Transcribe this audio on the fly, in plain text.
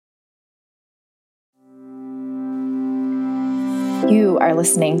You are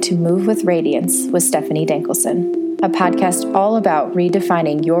listening to Move with Radiance with Stephanie Dankelson, a podcast all about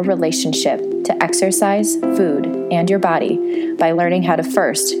redefining your relationship to exercise, food, and your body by learning how to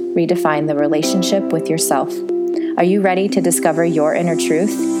first redefine the relationship with yourself. Are you ready to discover your inner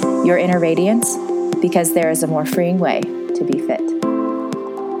truth, your inner radiance? Because there is a more freeing way to be fit.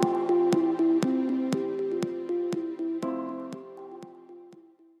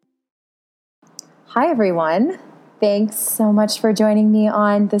 Hi, everyone. Thanks so much for joining me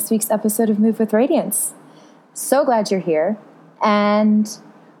on this week's episode of Move with Radiance. So glad you're here, and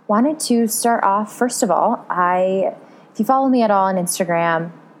wanted to start off, first of all, if you follow me at all on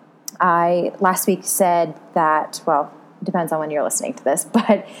Instagram, I last week said that, well, it depends on when you're listening to this,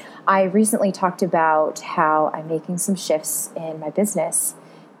 but I recently talked about how I'm making some shifts in my business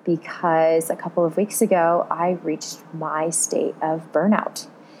because a couple of weeks ago, I reached my state of burnout.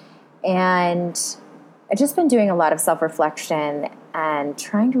 And I've just been doing a lot of self-reflection and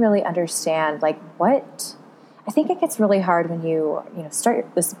trying to really understand, I think it gets really hard when you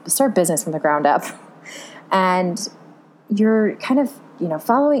start business from the ground up, and you're kind of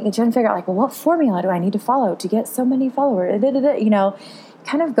following and trying to figure out what formula do I need to follow to get so many followers?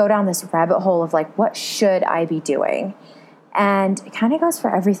 Kind of go down this rabbit hole of what should I be doing, and it kind of goes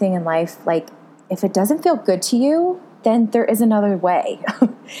for everything in life. If it doesn't feel good to you, then there is another way.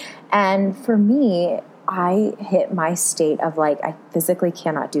 And for me, I hit my state of I physically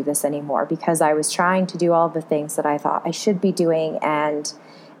cannot do this anymore because I was trying to do all the things that I thought I should be doing, and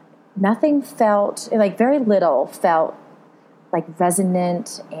nothing felt, very little felt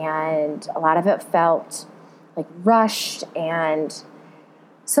resonant, and a lot of it felt rushed. And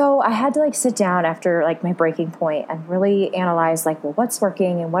so I had to sit down after my breaking point and really analyze what's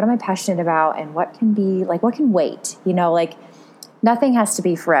working and what am I passionate about and what can be what can wait, nothing has to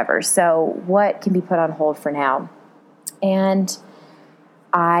be forever. So what can be put on hold for now? And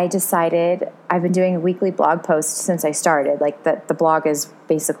I decided I've been doing a weekly blog post since I started. The blog is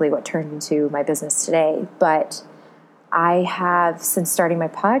basically what turned into my business today. But I have, since starting my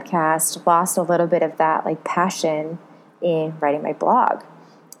podcast, lost a little bit of that passion in writing my blog.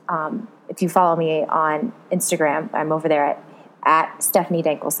 If you follow me on Instagram, I'm over there at Stephanie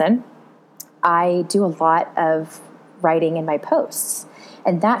Dankelson. I do a lot of writing in my posts,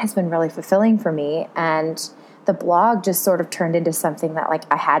 and that has been really fulfilling for me. And the blog just sort of turned into something that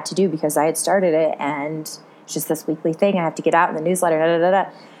I had to do because I had started it, and it's just this weekly thing I have to get out in the newsletter. And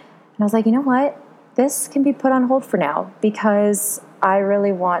I was like, you know what? This can be put on hold for now because I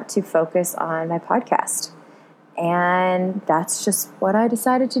really want to focus on my podcast. And that's just what I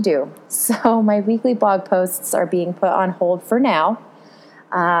decided to do. So my weekly blog posts are being put on hold for now.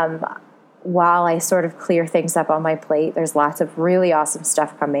 While I sort of clear things up on my plate. There's lots of really awesome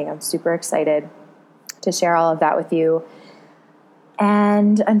stuff coming. I'm super excited to share all of that with you.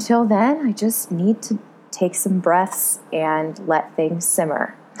 And until then, I just need to take some breaths and let things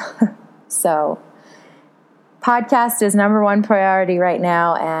simmer. So podcast is number one priority right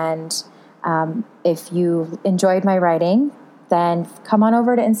now. And if you enjoyed my writing, then come on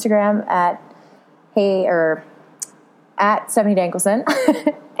over to Instagram at Stephanie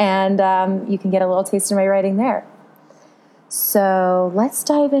Dankelson. And you can get a little taste of my writing there. So let's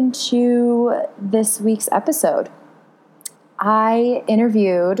dive into this week's episode. I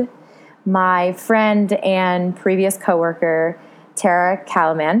interviewed my friend and previous coworker, Tara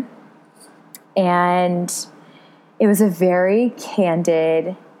Kalaman, and it was a very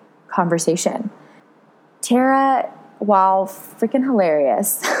candid conversation. Tara, while freaking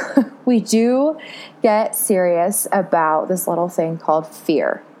hilarious, we do get serious about this little thing called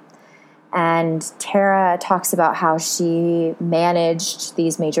fear. And Tara talks about how she managed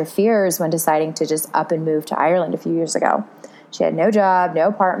these major fears when deciding to just up and move to Ireland a few years ago. She had no job, no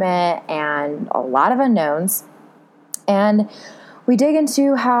apartment, and a lot of unknowns. And we dig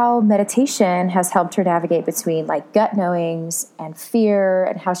into how meditation has helped her navigate between gut knowings and fear,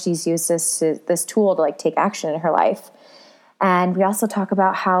 and how she's used this tool to take action in her life. And we also talk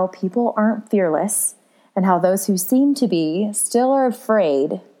about how people aren't fearless, and how those who seem to be still are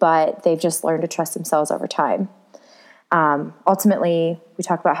afraid, but they've just learned to trust themselves over time. Ultimately, we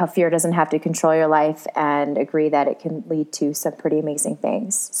talk about how fear doesn't have to control your life, and agree that it can lead to some pretty amazing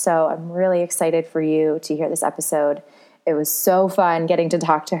things. So I'm really excited for you to hear this episode. It was so fun getting to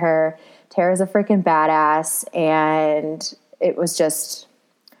talk to her. Tara's a freaking badass, and it was just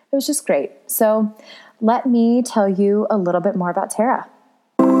great. So let me tell you a little bit more about Tara.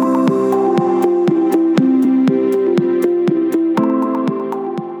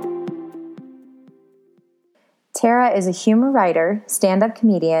 Tara is a humor writer, stand-up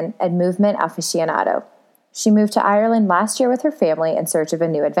comedian, and movement aficionado. She moved to Ireland last year with her family in search of a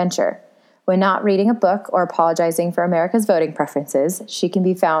new adventure. When not reading a book or apologizing for America's voting preferences, she can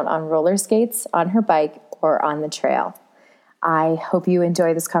be found on roller skates, on her bike, or on the trail. I hope you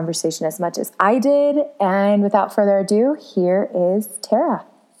enjoy this conversation as much as I did. And without further ado, here is Tara.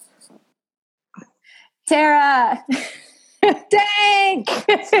 Tara, dang!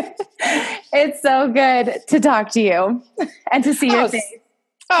 It's so good to talk to you and to see your face.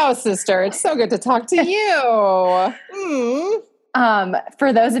 Oh, sister, it's so good to talk to you.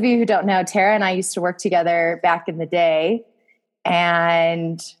 For those of you who don't know, Tara and I used to work together back in the day.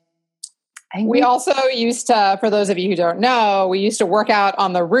 And we also used to, for those of you who don't know, we used to work out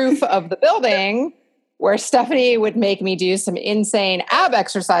on the roof of the building where Stephanie would make me do some insane ab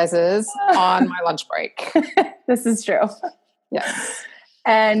exercises on my lunch break. This is true. Yes.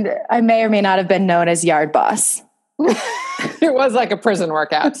 And I may or may not have been known as Yard Boss. It was like a prison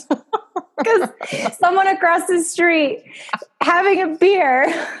workout. Because someone across the street having a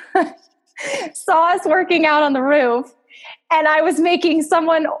beer saw us working out on the roof, and I was making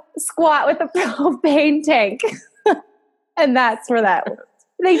someone squat with a propane tank. And that's where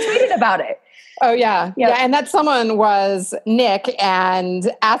they tweeted about it. Oh, yeah. Yep. Yeah. And that someone was Nick,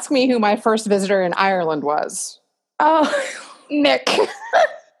 and ask me who my first visitor in Ireland was. Oh, Nick.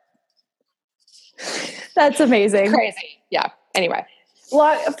 That's amazing. Crazy. Yeah. Anyway.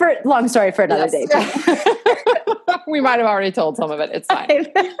 Long story for another day. We might have already told some of it. It's fine.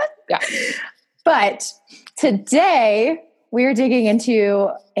 Yeah. But today we're digging into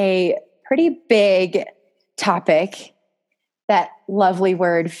a pretty big topic, that lovely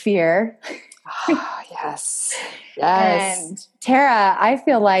word, fear. Oh, yes. Yes. And Tara, I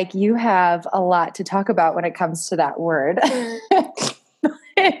feel like you have a lot to talk about when it comes to that word.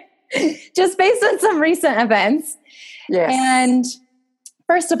 Just based on some recent events. Yes. And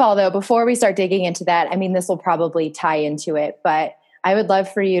first of all, though, before we start digging into that, I mean, this will probably tie into it, but I would love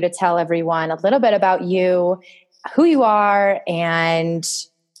for you to tell everyone a little bit about you, who you are, and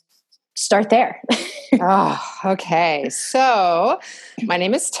start there. Oh, okay. So my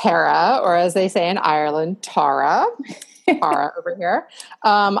name is Tara, or as they say in Ireland, Tara. Tara over here.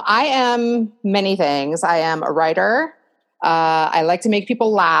 I am many things. I am a writer. I like to make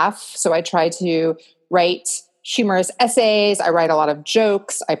people laugh. So I try to write humorous essays. I write a lot of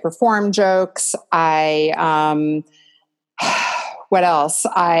jokes. I perform jokes. What else?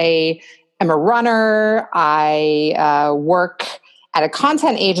 I am a runner. I work at a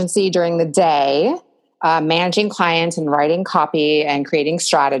content agency during the day, managing clients and writing copy and creating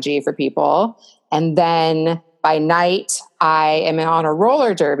strategy for people. And then by night, I am on a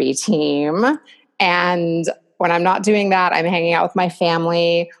roller derby team. And when I'm not doing that, I'm hanging out with my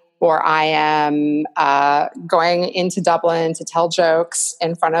family, or I am going into Dublin to tell jokes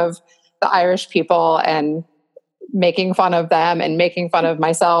in front of the Irish people and making fun of them and making fun of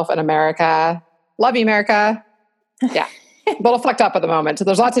myself and America. Love you, America. Yeah. A little fucked up at the moment. So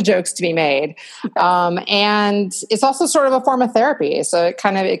there's lots of jokes to be made. And it's also sort of a form of therapy. So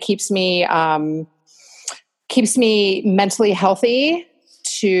it keeps me mentally healthy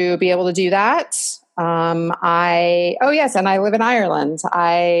to be able to do that. And I live in Ireland.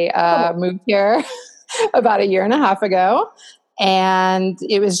 I moved here about a year and a half ago, and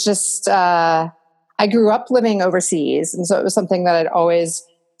it was just, I grew up living overseas. And so it was something that I'd always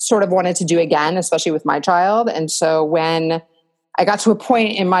sort of wanted to do again, especially with my child. And so when I got to a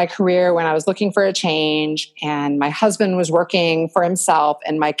point in my career when I was looking for a change, and my husband was working for himself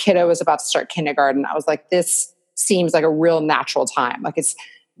and my kiddo was about to start kindergarten, I was like, this seems like a real natural time. Like, it's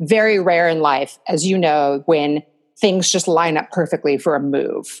very rare in life, as you know, when things just line up perfectly for a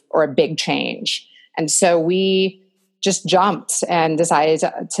move or a big change. And so we just jumped and decided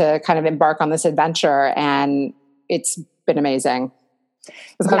to kind of embark on this adventure, and it's been amazing.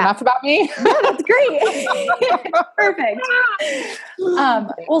 Is that enough about me? No, that's great. Perfect.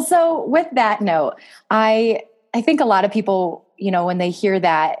 Well, so with that note, I think a lot of people, when they hear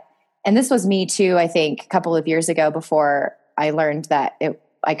that, and this was me too, I think a couple of years ago before I learned that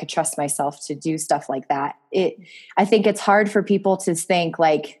I could trust myself to do stuff like that. I think it's hard for people to think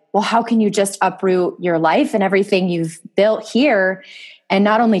like, well, how can you just uproot your life and everything you've built here and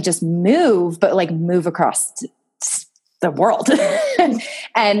not only just move, but like move across the world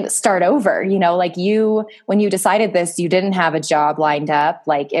and start over, like when you decided this, you didn't have a job lined up.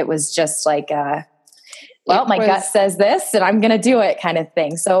 Like it was just like, my gut says this and I'm going to do it kind of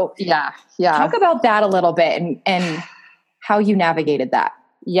thing. So yeah. Talk about that a little bit and how you navigated that.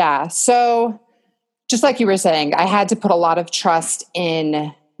 Yeah. So just like you were saying, I had to put a lot of trust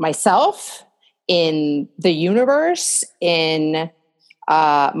in myself, in the universe, in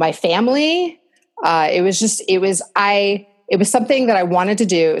my family, It was something that I wanted to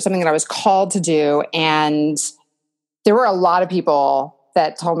do, something that I was called to do. And there were a lot of people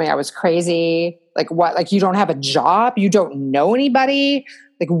that told me I was crazy. Like, what? Like, you don't have a job? You don't know anybody?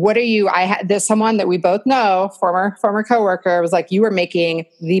 Like, what are you? There's someone that we both know, former coworker, was like, you are making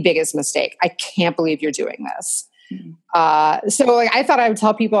the biggest mistake. I can't believe you're doing this. So like, I thought I would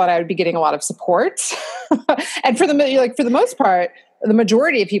tell people and I would be getting a lot of support. And for the most part, the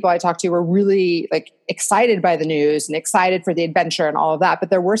majority of people I talked to were really like excited by the news and excited for the adventure and all of that.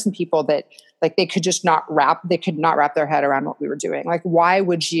 But there were some people that like, they could not wrap their head around what we were doing. Like, why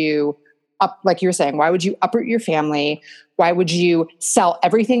would you like you were saying, why would you uproot your family? Why would you sell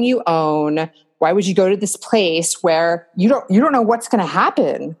everything you own? Why would you go to this place where you don't know what's going to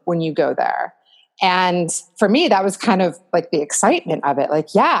happen when you go there? And for me, that was kind of like the excitement of it.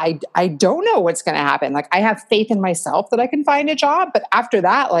 Like, yeah, I don't know what's going to happen. Like, I have faith in myself that I can find a job. But after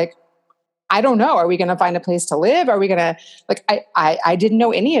that, like, I don't know. Are we going to find a place to live? Are we going to, like, I didn't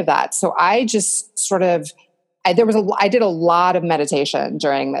know any of that. So I just sort of, I did a lot of meditation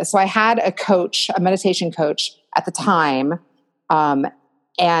during this. So I had a meditation coach at the time.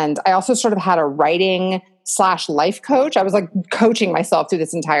 And I also sort of had a writing / life coach. I was like coaching myself through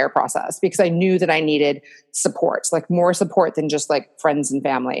this entire process because I knew that I needed support, like more support than just like friends and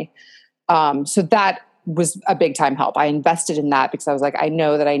family. So that was a big time help. I invested in that because I was like, I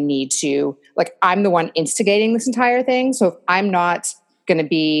know that I need to, like, I'm the one instigating this entire thing. So if I'm not going to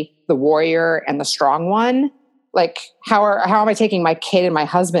be the warrior and the strong one, like how am I taking my kid and my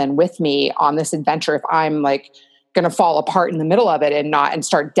husband with me on this adventure if I'm like going to fall apart in the middle of it and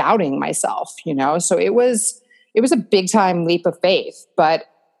start doubting myself, you know? So it was a big time leap of faith, but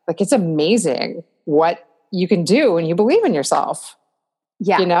like, it's amazing what you can do when you believe in yourself.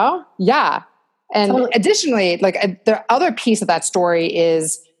 Yeah. You know? Yeah. And totally. Additionally, like the other piece of that story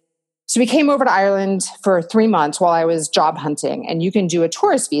is, so we came over to Ireland for 3 months while I was job hunting, and you can do a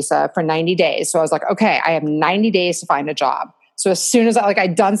tourist visa for 90 days. So I was like, okay, I have 90 days to find a job. So as soon as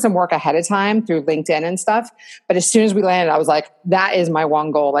I'd done some work ahead of time through LinkedIn and stuff, but as soon as we landed, I was like, that is my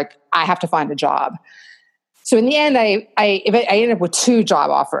one goal. Like, I have to find a job. So in the end, I ended up with 2 job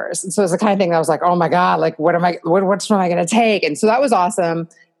offers. And so it's the kind of thing that I was like, oh my God, like, which one am I going to take? And so that was awesome.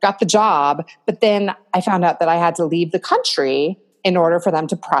 Got the job. But then I found out that I had to leave the country in order for them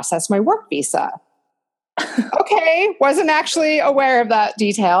to process my work visa. Okay. Wasn't actually aware of that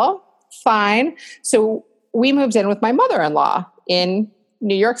detail. Fine. So we moved in with my mother-in-law in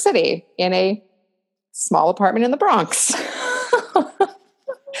New York City in a small apartment in the Bronx.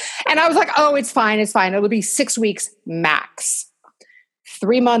 And I was like, oh, it's fine. It'll be 6 weeks max.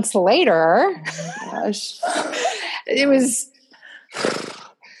 3 months later,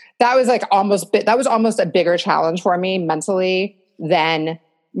 that was almost a bigger challenge for me mentally than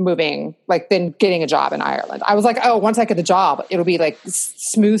getting a job in Ireland. I was like, oh, once I get the job, it'll be like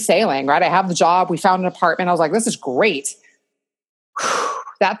smooth sailing, right? I have the job. We found an apartment. I was like, this is great.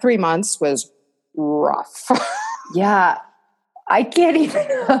 That 3 months was rough. Yeah. I can't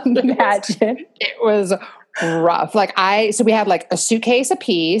even imagine. It was rough. So we had like a suitcase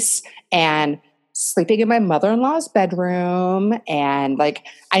apiece and sleeping in my mother-in-law's bedroom. And like,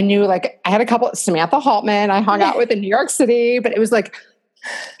 I knew like I had a couple, Samantha Haltman I hung out with in New York City, but it was like,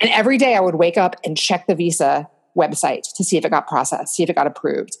 and every day I would wake up and check the visa website to see if it got processed, see if it got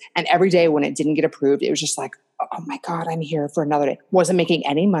approved. And every day when it didn't get approved, it was just like, oh my God, I'm here for another day. Wasn't making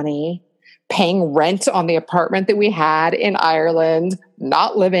any money, paying rent on the apartment that we had in Ireland,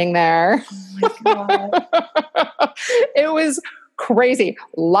 not living there. Oh my God. It was crazy.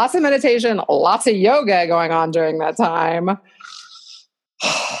 Lots of meditation, lots of yoga going on during that time.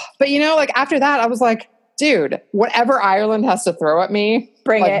 But like after that, I was like, dude, whatever Ireland has to throw at me,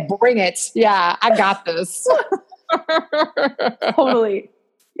 bring it. Yeah, I got this. Totally.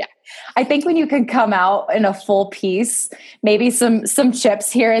 Yeah. I think when you can come out in a full piece, maybe some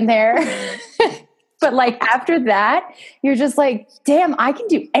chips here and there. But like after that, you're just like, damn, I can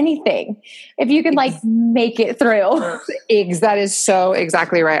do anything. If you can like make it through. That is so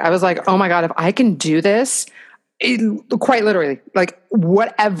exactly right. I was like, oh my God, if I can do this, quite literally, like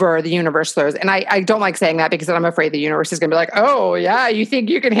whatever the universe throws. And I don't like saying that because then I'm afraid the universe is going to be like, oh yeah, you think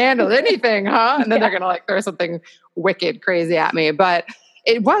you can handle anything, huh? And then they're going to like throw something wicked crazy at me. But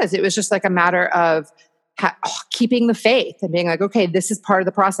it was just like a matter of keeping the faith and being like, okay, this is part of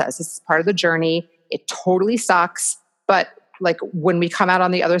the process. This is part of the journey. It totally sucks. But like when we come out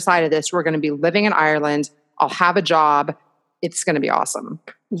on the other side of this, we're going to be living in Ireland. I'll have a job. It's going to be awesome.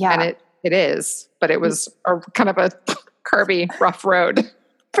 Yeah. And it is, but it was a kind of a curvy, rough road.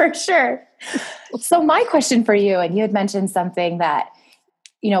 For sure. So my question for you, and you had mentioned something that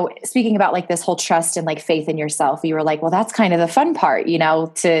speaking about like this whole trust and like faith in yourself, you were like, well, that's kind of the fun part,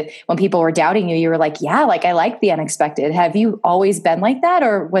 to when people were doubting you, you were like, yeah, like I like the unexpected. Have you always been like that?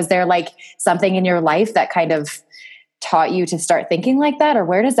 Or was there like something in your life that kind of taught you to start thinking like that? Or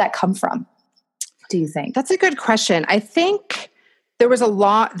where does that come from, do you think? That's a good question. I think I was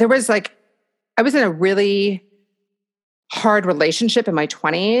in a really hard relationship in my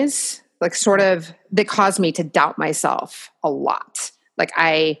 20s, like sort of that caused me to doubt myself a lot. Like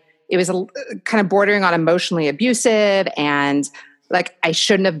it was kind of bordering on emotionally abusive, and like I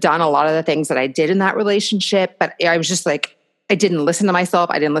shouldn't have done a lot of the things that I did in that relationship. But I was just like, I didn't listen to myself.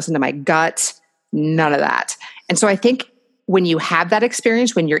 I didn't listen to my gut, none of that. And so I think when you have that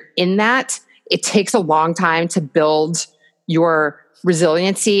experience, when you're in that, it takes a long time to build your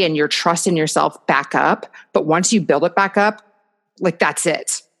resiliency and your trust in yourself back up. But once you build it back up, like that's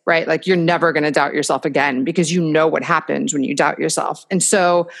it, right? Like you're never going to doubt yourself again because you know what happens when you doubt yourself. And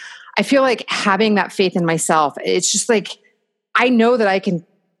so I feel like having that faith in myself, it's just like, I know that I can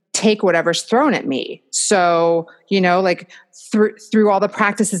take whatever's thrown at me. So, like through all the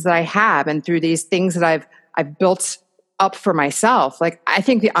practices that I have and through these things that I've built up for myself. Like I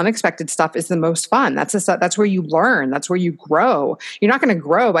think the unexpected stuff is the most fun. That's where you learn. That's where you grow. You're not going to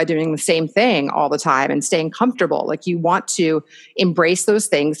grow by doing the same thing all the time and staying comfortable. Like you want to embrace those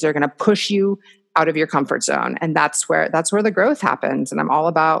things that are going to push you out of your comfort zone. And that's where the growth happens. And I'm all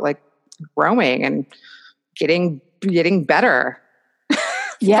about like growing and getting better.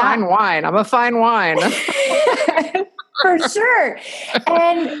 Yeah. Fine wine. I'm a fine wine. For sure.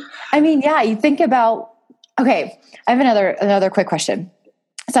 And I mean, yeah, you think about, okay, I have another quick question.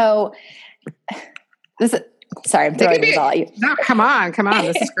 So sorry, I'm throwing these all at you. No, come on.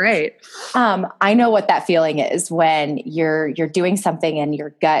 This is great. I know what that feeling is when you're doing something and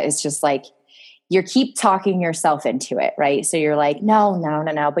your gut is just like, you keep talking yourself into it, right? So you're like,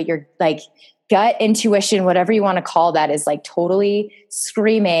 no, but you're like gut intuition, whatever you want to call that, is like totally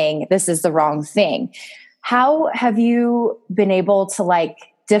screaming, this is the wrong thing. How have you been able to like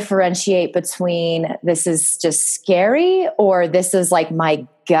differentiate between this is just scary or this is like my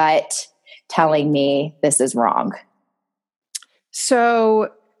gut telling me this is wrong? So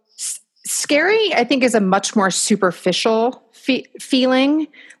scary, I think, is a much more superficial feeling.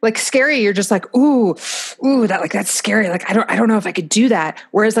 Like scary, you're just like, ooh, that's scary. Like, I don't know if I could do that.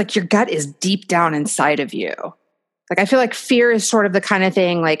 Whereas like your gut is deep down inside of you. Like, I feel like fear is sort of the kind of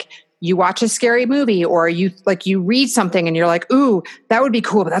thing, like you watch a scary movie or you read something and you're like, ooh, that would be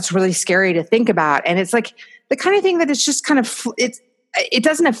cool, but that's really scary to think about. And it's like the kind of thing that it's just kind of, it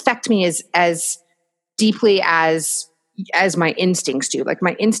doesn't affect me as deeply as my instincts do. Like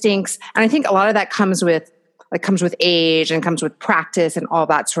my instincts, and I think a lot of that comes with age and comes with practice and all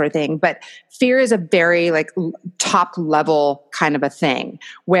that sort of thing. But fear is a very like top level kind of a thing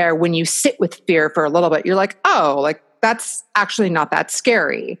where when you sit with fear for a little bit, you're like, oh, like that's actually not that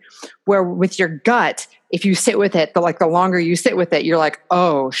scary. Where with your gut, if you sit with it, the longer you sit with it, you're like,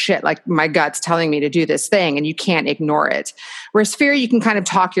 oh shit, like my gut's telling me to do this thing and you can't ignore it. Whereas fear, you can kind of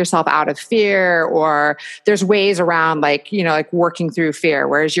talk yourself out of fear, or there's ways around like working through fear.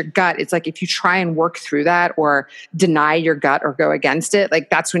 Whereas your gut, it's like if you try and work through that or deny your gut or go against it, like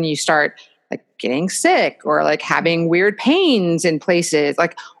that's when you start like getting sick or like having weird pains in places.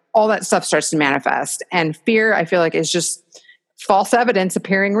 Like all that stuff starts to manifest. And fear, I feel like, is just false evidence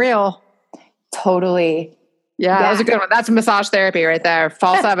appearing real. Totally. Yeah, that was a good one. That's massage therapy right there.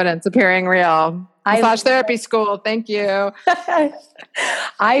 False evidence appearing real. Massage therapy school. Thank you.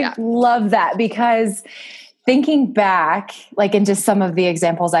 I love that, because thinking back, like into some of the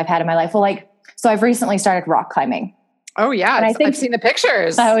examples I've had in my life, well, like, so I've recently started rock climbing. Oh yeah. And I've seen the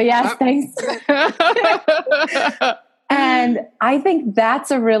pictures. Oh yes. Thanks. And I think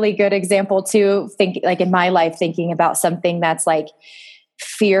that's a really good example too. Think like in my life, thinking about something that's like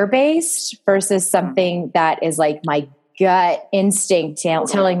fear-based versus something that is like my gut instinct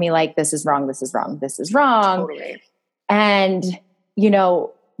telling me like, this is wrong, this is wrong, this is wrong. Totally. And,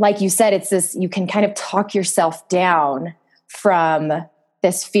 like you said, it's this, you can kind of talk yourself down from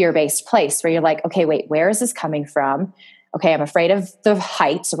this fear-based place where you're like, okay, wait, where is this coming from? Okay, I'm afraid of the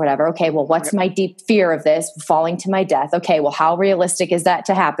heights or whatever. Okay, well, what's my deep fear of this? Falling to my death. Okay, well, how realistic is that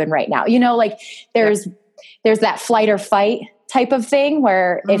to happen right now? Like there's that flight or fight type of thing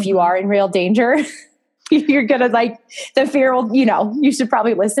where if you are in real danger, you're going to like, the fear will, you should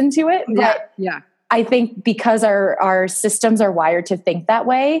probably listen to it. But yeah. I think because our systems are wired to think that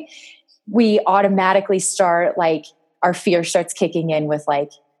way, we automatically start like, our fear starts kicking in with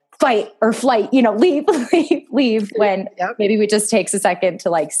like, fight or flight, leave when maybe we just takes a second to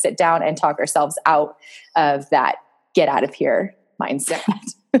like sit down and talk ourselves out of that, get out of here mindset.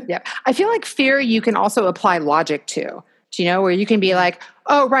 Yep. I feel like fear you can also apply logic to. Do you know, where you can be like,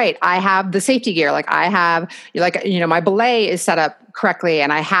 oh, right, I have the safety gear. Like I have, like, my belay is set up correctly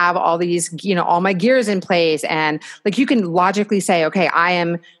and I have all these, all my gears in place. And like, you can logically say, okay,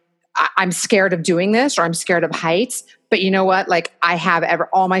 I'm scared of doing this, or I'm scared of heights, but you know what? Like I have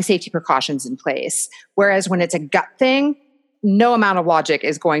all my safety precautions in place. Whereas when it's a gut thing, no amount of logic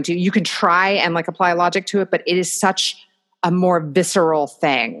is going to, you can try and like apply logic to it, but it is such a more visceral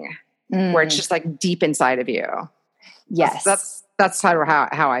thing where it's just like deep inside of you. Yes. That's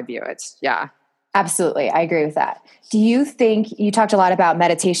how I view it. Yeah. Absolutely. I agree with that. Do you think, you talked a lot about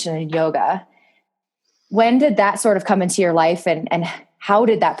meditation and yoga. When did that sort of come into your life, and how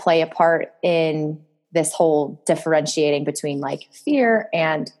did that play a part in this whole differentiating between like fear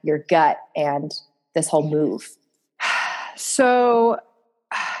and your gut and this whole move? So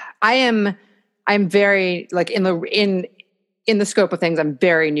I'm very like in the scope of things, I'm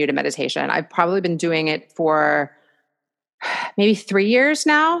very new to meditation. I've probably been doing it for maybe 3 years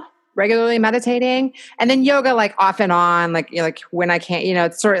now, regularly meditating, and then yoga, like off and on, like, like when I can't,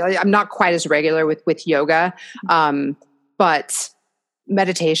 it's sort of like, I'm not quite as regular with yoga. But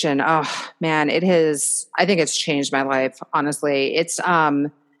meditation, oh man, I think it's changed my life. Honestly, it's,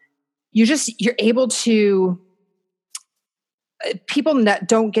 you're able to, people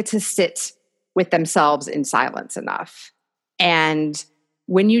don't get to sit with themselves in silence enough. And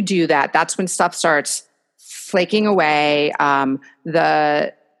when you do that, that's when stuff starts flaking away.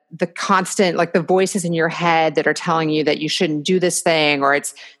 The constant, like the voices in your head that are telling you that you shouldn't do this thing, or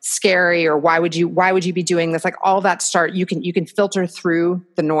it's scary, or why would you be doing this? Like all that you can filter through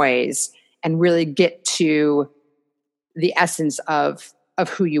the noise and really get to the essence of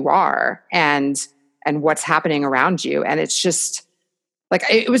who you are and what's happening around you. And it's just like,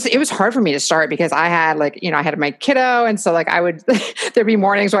 it was hard for me to start because I had I had my kiddo. And so like there'd be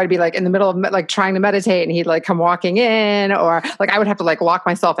mornings where I'd be like in the middle of like trying to meditate and he'd like come walking in, or like I would have to like lock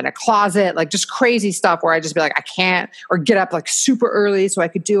myself in a closet, like just crazy stuff where I'd just be like, I can't, or get up like super early so I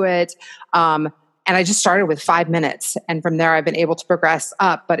could do it. And I just started with 5 minutes. And from there I've been able to progress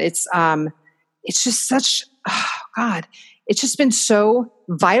up, but it's just such, oh God, it's just been so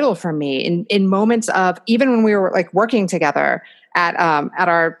vital for me in moments of, even when we were like working together at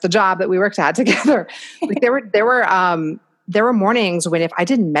the job that we worked at together. Like there were mornings when if I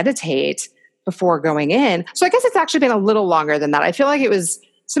didn't meditate before going in, so I guess it's actually been a little longer than that. I feel like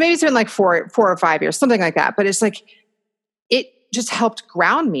so maybe it's been like 4 or 5 years, something like that. But it's like, it just helped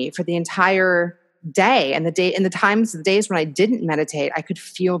ground me for the entire day, and the days when I didn't meditate, I could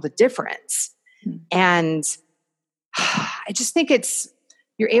feel the difference. And I just think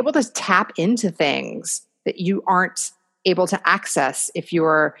you're able to tap into things that you aren't able to access if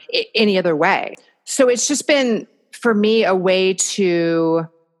you're any other way. So it's just been, for me, a way to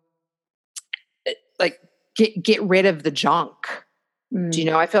like get rid of the junk. Do you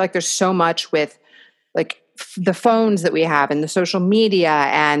know? I feel like there's so much with like the phones that we have and the social media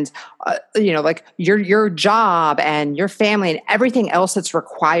and, like your job and your family and everything else that's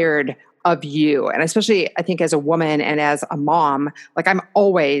required of you. And especially I think as a woman and as a mom, like I'm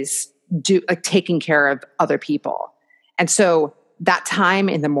always taking care of other people. And so that time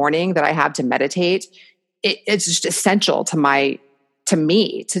in the morning that I have to meditate, it's just essential to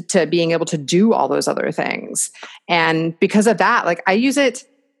me to being able to do all those other things. And because of that, like I use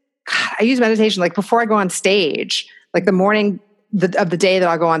meditation, like before I go on stage, like the morning of the day that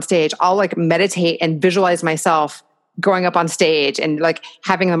I'll go on stage, I'll like meditate and visualize myself going up on stage and like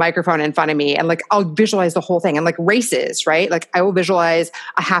having the microphone in front of me, and like I'll visualize the whole thing. And like races, right? Like I will visualize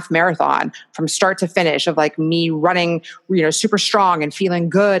a half marathon from start to finish of like me running, super strong and feeling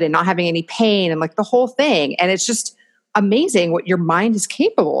good and not having any pain and like the whole thing. And it's just amazing what your mind is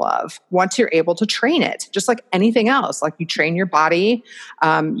capable of once you're able to train it, just like anything else. Like you train your body,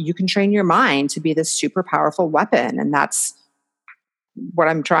 you can train your mind to be this super powerful weapon. And that's what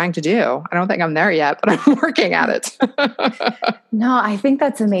I'm trying to do. I don't think I'm there yet, but I'm working at it. No, I think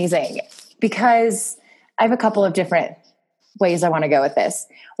that's amazing, because I have a couple of different ways I want to go with this.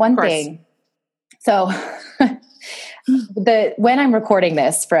 One thing, so when I'm recording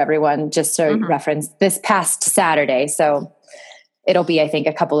this for everyone, just to reference, this past Saturday, so it'll be, I think,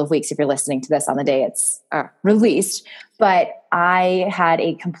 a couple of weeks if you're listening to this on the day it's released, but I had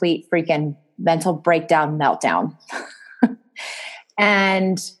a complete freaking mental breakdown meltdown.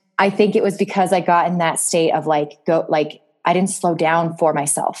 And I think it was because I got in that state of I didn't slow down for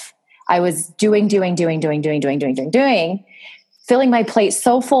myself. I was doing, filling my plate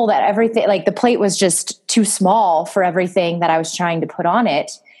so full that everything, like the plate was just too small for everything that I was trying to put on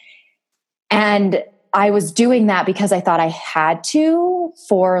it. And I was doing that because I thought I had to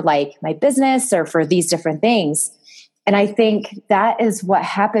for like my business or for these different things. And I think that is what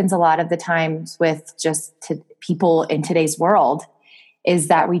happens a lot of the times with just people in today's world, is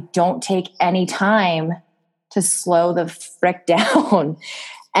that we don't take any time to slow the frick down.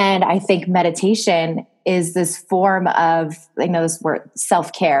 And I think meditation is this form of, I know this word,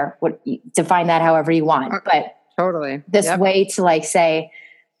 self-care, define that however you want, but totally this way to like say,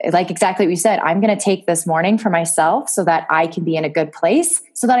 like exactly what you said, I'm going to take this morning for myself so that I can be in a good place,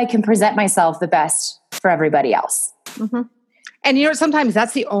 so that I can present myself the best for everybody else. Mm-hmm. And you know, sometimes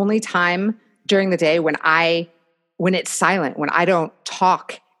that's the only time during the day when it's silent, when I don't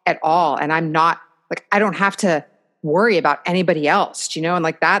talk at all. And I'm not like, I don't have to worry about anybody else, you know? And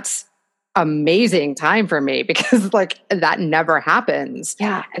like, that's amazing time for me, because like that never happens.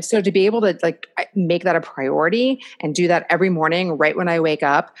 Yeah. And so to be able to like make that a priority and do that every morning, right when I wake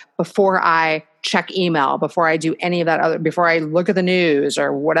up, before I check email, before I do any of that other, before I look at the news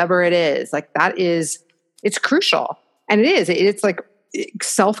or whatever it is, like it's crucial. And it's like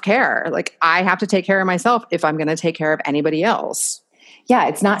self-care. Like I have to take care of myself if I'm going to take care of anybody else. Yeah,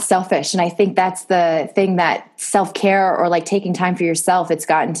 it's not selfish. And I think that's the thing, that self-care or like taking time for yourself, it's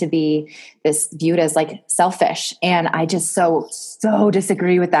gotten to be this viewed as like selfish. And I just so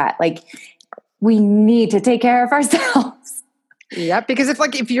disagree with that. Like we need to take care of ourselves. Yeah, because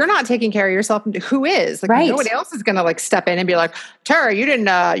if you're not taking care of yourself, who is? Like right. Nobody else is going to like step in and be like, Tara, you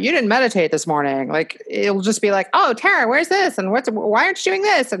didn't meditate this morning. Like it'll just be like, oh, Tara, where's this? And why aren't you doing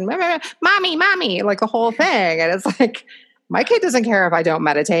this? And mommy, like the whole thing. And it's like, my kid doesn't care if I don't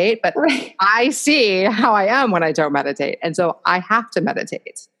meditate, but right. I see how I am when I don't meditate. And so I have to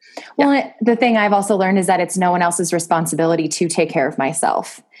meditate. Well, the thing I've also learned is that it's no one else's responsibility to take care of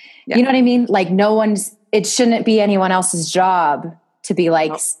myself. Yeah. You know what I mean? Like it shouldn't be anyone else's job to be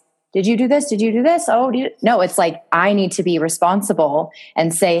like, nope. Did you do this? Did you do this? Oh, no, it's like, I need to be responsible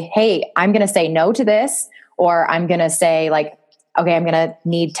and say, hey, I'm going to say no to this. Or I'm going to say like, okay, I'm going to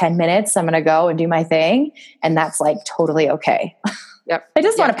need 10 minutes. I'm going to go and do my thing. And that's like totally okay. Yep. I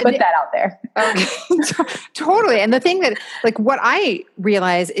just want to put that out there. Totally. And the thing that like what I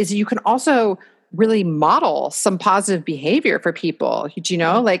realize is you can also really model some positive behavior for people. You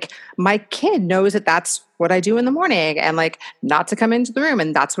know, like my kid knows that that's what I do in the morning, and like not to come into the room,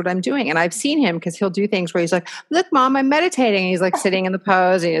 and that's what I'm doing. And I've seen him because he'll do things where he's like, look, mom, I'm meditating. And he's like sitting in the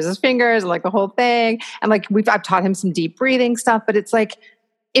pose and he has his fingers and like the whole thing. And like I've taught him some deep breathing stuff, but it's like,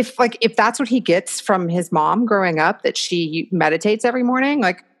 if that's what he gets from his mom growing up, that she meditates every morning,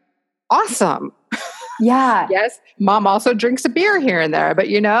 like awesome. Yeah. Yes. Mom also drinks a beer here and there, but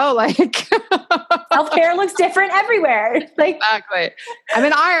you know, like self-care looks different everywhere. Like exactly. I'm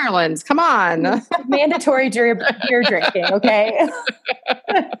in Ireland. Come on. Mandatory beer drinking. Okay.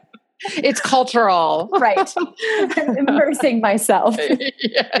 It's cultural. Right. I'm immersing myself.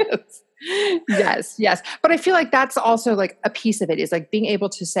 Yes. But I feel like that's also like a piece of it, is like being able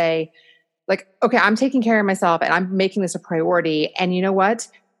to say like, okay, I'm taking care of myself and I'm making this a priority. And you know what?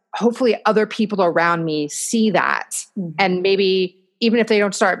 Hopefully other people around me see that. Mm-hmm. And maybe even if they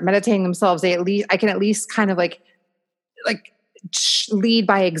don't start meditating themselves, I can at least kind of like lead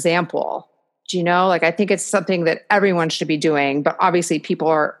by example. Do you know? Like, I think it's something that everyone should be doing, but obviously people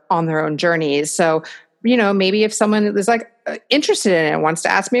are on their own journeys. So, you know, maybe if someone is like interested in it, wants to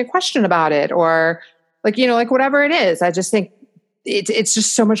ask me a question about it, or like, you know, like whatever it is, I just think it's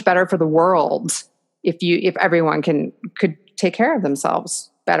just so much better for the world if everyone could take care of themselves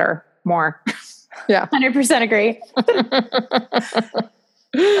better, more. Yeah. 100% agree.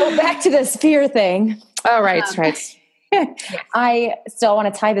 So back to this fear thing. Oh, right. Right. I still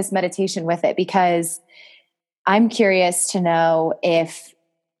want to tie this meditation with it, because I'm curious to know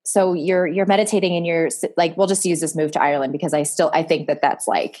so you're meditating and you're like, we'll just use this move to Ireland, because I think that's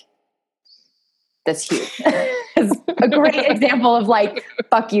huge. It's a great example of like,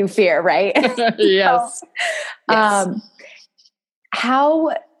 fuck you, fear, right? Yes. Yes.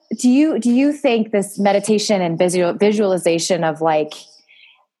 How do you think this meditation and visualization of like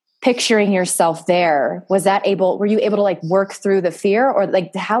picturing yourself there, were you able to like work through the fear, or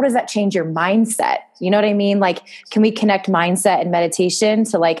like, how does that change your mindset? You know what I mean? Like, can we connect mindset and meditation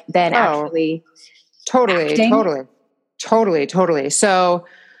to like then actually acting? Totally. So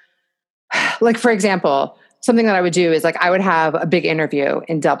like, for example, something that I would do is like, I would have a big interview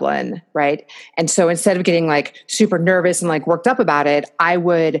in Dublin, right? And so instead of getting like super nervous and like worked up about it, I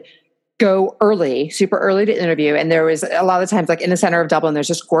would go early, super early to interview. And there was a lot of times, like in the center of Dublin, there's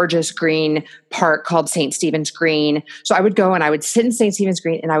this gorgeous green park called St. Stephen's Green. So I would go and I would sit in St. Stephen's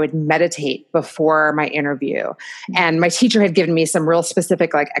Green and I would meditate before my interview. And my teacher had given me some real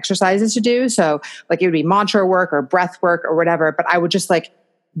specific like exercises to do. So like it would be mantra work or breath work or whatever, but I would just like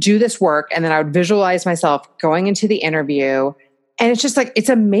do this work. And then I would visualize myself going into the interview. And it's just like, it's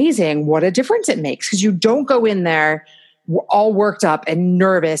amazing what a difference it makes, because you don't go in there all worked up and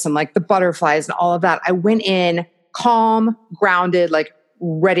nervous and like the butterflies and all of that. I went in calm, grounded, like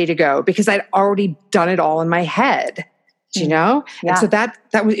ready to go, because I'd already done it all in my head, you know? Yeah. And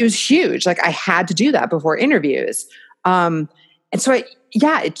so it was huge. Like I had to do that before interviews. And so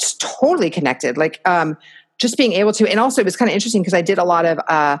it's totally connected. Like, just being able to, and also it was kind of interesting because I did a lot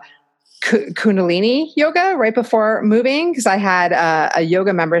of, Kundalini yoga right before moving, because I had a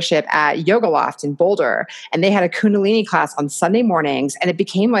yoga membership at Yoga Loft in Boulder, and they had a Kundalini class on Sunday mornings, and it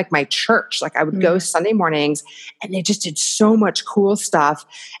became like my church. Like I would go Sunday mornings, and they just did so much cool stuff.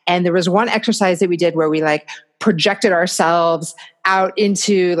 And there was one exercise that we did where we like projected ourselves out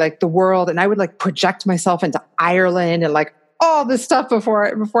into like the world, and I would like project myself into Ireland and like all this stuff before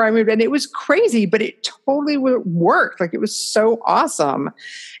I moved. And it was crazy, but it totally worked. Like it was so awesome.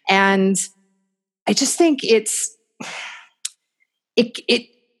 And I just think it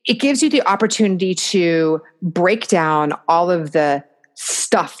gives you the opportunity to break down all of the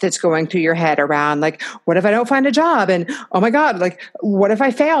stuff that's going through your head around like, what if I don't find a job? And oh my God, like, what if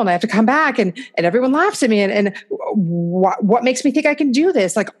I fail and I have to come back and everyone laughs at me? And what makes me think I can do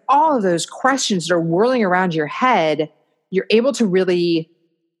this? Like all of those questions that are whirling around your head, you're able to really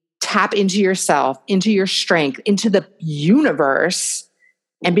tap into yourself, into your strength, into the universe,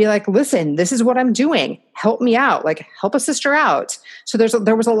 and be like, listen, this is what I'm doing. Help me out. Like help a sister out. So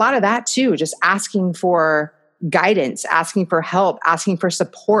there was a lot of that too, just asking for guidance, asking for help, asking for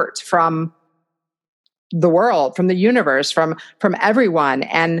support from the world, from the universe, from everyone.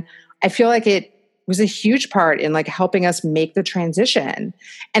 And I feel like it was a huge part in like helping us make the transition.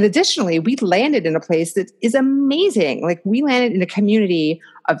 And additionally, we landed in a place that is amazing. Like we landed in a community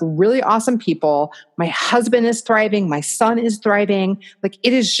of really awesome people. My husband is thriving. My son is thriving. Like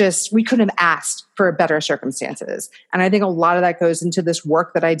it is just, we couldn't have asked for better circumstances. And I think a lot of that goes into this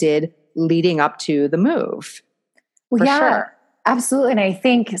work that I did leading up to the move. Well, yeah, sure. Absolutely. And I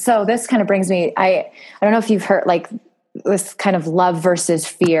think, so this kind of brings me, I don't know if you've heard like this kind of love versus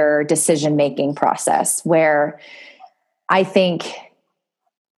fear decision-making process, where I think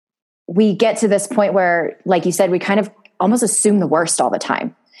we get to this point where, like you said, we kind of almost assume the worst all the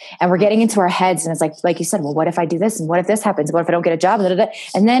time. And we're getting into our heads, and it's like you said, well, what if I do this? And what if this happens? What if I don't get a job?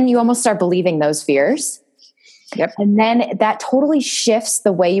 And then you almost start believing those fears. Yep. And then that totally shifts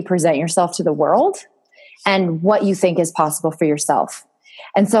the way you present yourself to the world and what you think is possible for yourself.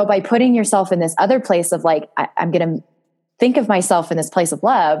 And so by putting yourself in this other place of like, I'm going to think of myself in this place of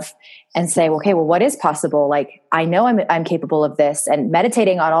love and say, okay, well, what is possible? Like, I know I'm capable of this, and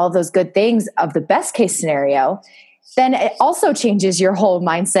meditating on all of those good things of the best case scenario, then it also changes your whole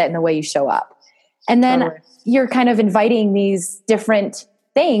mindset and the way you show up. And then you're kind of inviting these different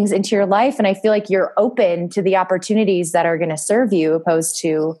things into your life. And I feel like you're open to the opportunities that are going to serve you, opposed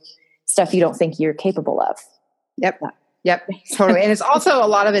to stuff you don't think you're capable of. Yep. Totally. And it's also, a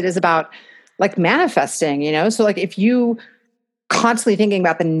lot of it is about like manifesting, you know? So like if you constantly thinking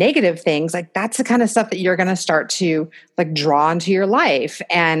about the negative things, like that's the kind of stuff that you're going to start to like draw into your life.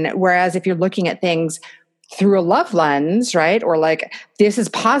 And whereas if you're looking at things through a love lens, right? Or like, this is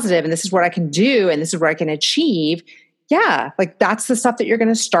positive and this is what I can do and this is what I can achieve. Yeah. Like that's the stuff that you're going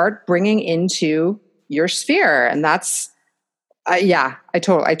to start bringing into your sphere. And that's, I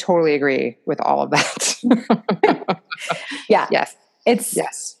totally agree with all of that. Yeah. Yes.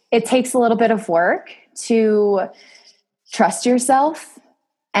 It takes a little bit of work to trust yourself.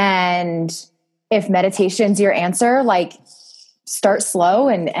 And if meditation's your answer, like start slow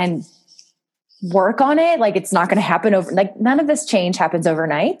and work on it. Like it's not going to happen like none of this change happens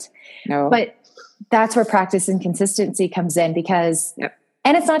overnight. No. But that's where practice and consistency comes in, because,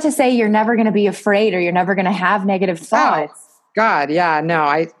 and it's not to say you're never going to be afraid or you're never going to have negative thoughts. Oh, God. Yeah.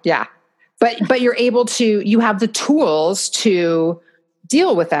 No, but you're able to, you have the tools to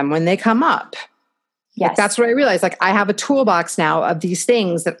deal with them when they come up. Yes. Like that's what I realized. Like I have a toolbox now of these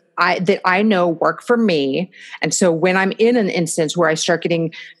things that I know work for me. And so when I'm in an instance where I start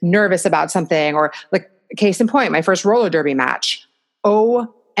getting nervous about something, or like case in point, my first roller derby match,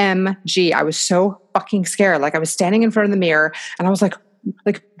 OMG, I was so fucking scared. Like I was standing in front of the mirror and I was like,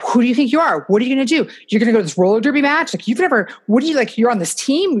 who do you think you are? What are you going to do? You're going to go to this roller derby match? Like you're on this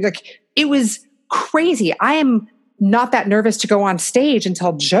team? Like it was crazy. I am not that nervous to go on stage and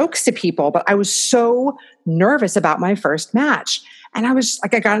tell jokes to people, but I was so nervous about my first match. And I was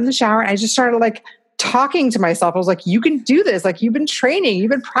like, I got in the shower and I just started like talking to myself. I was like, you can do this. Like, you've been training,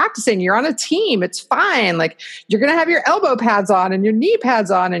 you've been practicing, you're on a team. It's fine. Like, you're going to have your elbow pads on and your knee pads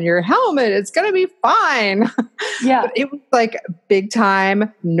on and your helmet. It's going to be fine. Yeah. But it was like big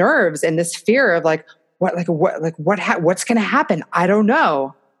time nerves and this fear of like, what's going to happen? I don't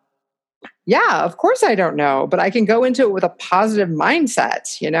know. Yeah, of course I don't know, but I can go into it with a positive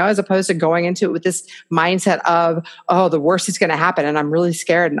mindset, as opposed to going into it with this mindset of, oh, the worst is going to happen and I'm really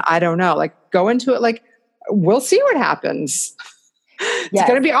scared and I don't know. Like, go into it like, we'll see what happens. Yes. It's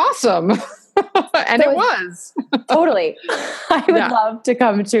going to be awesome. And so it was. Totally. I would love to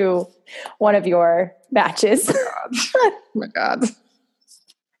come to one of your matches. Oh my God.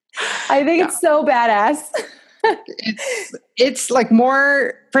 I think it's so badass. It's like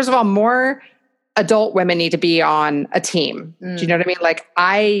first of all, more adult women need to be on a team. Do you know what I mean? Like,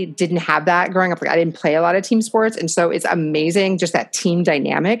 I didn't have that growing up. Like, I didn't play a lot of team sports. And so it's amazing, just that team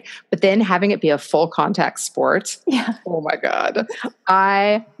dynamic, but then having it be a full contact sport. Yeah. Oh my God.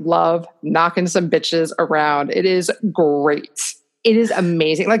 I love knocking some bitches around. It is great. It is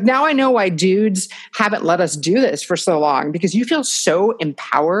amazing. Like, now I know why dudes haven't let us do this for so long, because you feel so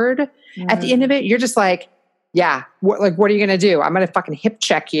empowered at the end of it. You're just like, yeah, what are you going to do? I'm going to fucking hip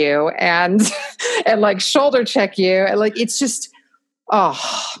check you and like shoulder check you. And like, it's just, oh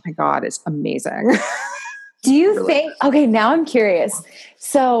my God, it's amazing. Do you think, okay, now I'm curious.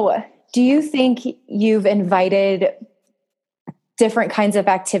 So do you think you've invited different kinds of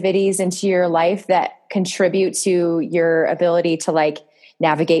activities into your life that contribute to your ability to like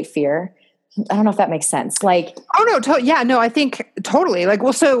navigate fear? I don't know if that makes sense. Like, oh no, I think totally. Like,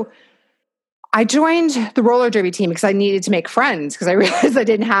 well, so I joined the roller derby team because I needed to make friends, because I realized I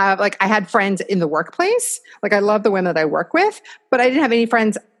didn't have, like, I had friends in the workplace. Like, I love the women that I work with, but I didn't have any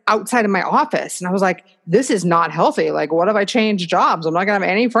friends outside of my office. And I was like, this is not healthy. Like, what if I change jobs? I'm not going to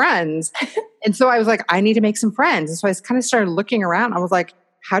have any friends. And so I was like, I need to make some friends. And so I kind of started looking around. I was like,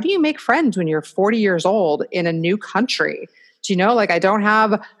 how do you make friends when you're 40 years old in a new country? Do you know, like, I don't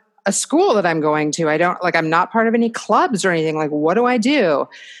have a school that I'm going to. I'm not part of any clubs or anything. Like, what do I do?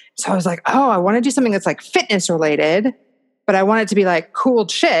 So I was like, oh, I want to do something that's like fitness related, but I want it to be like cool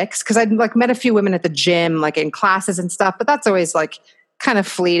chicks. Cause I'd like met a few women at the gym, like in classes and stuff, but that's always like kind of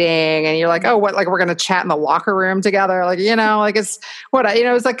fleeting. And you're like, oh, what, like we're going to chat in the locker room together. Like, like it's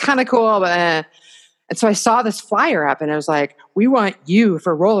it's like kind of cool. But, And so I saw this flyer up and I was like, we want you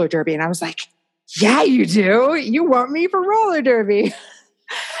for roller derby. And I was like, yeah, you do. You want me for roller derby.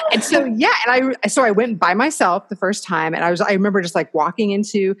 And so, yeah. And I went by myself the first time, and I remember just like walking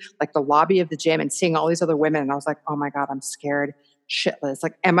into like the lobby of the gym and seeing all these other women. And I was like, oh my God, I'm scared shitless.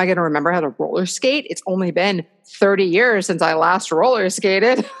 Like, am I going to remember how to roller skate? It's only been 30 years since I last roller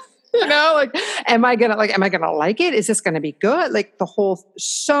skated. Like, am I going to like it? Is this going to be good? Like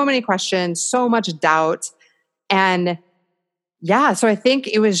so many questions, so much doubt. And yeah, so I think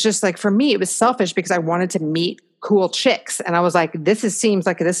it was just like, for me, it was selfish because I wanted to meet cool chicks. And I was like, seems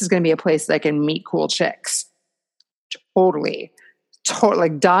like this is going to be a place that I can meet cool chicks. Totally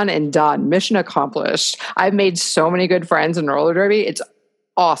like done and done. Mission accomplished. I've made so many good friends in roller derby. It's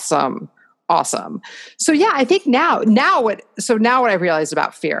awesome. Awesome. So yeah, I think now what I realized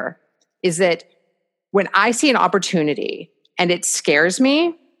about fear is that when I see an opportunity and it scares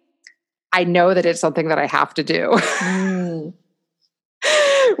me, I know that it's something that I have to do.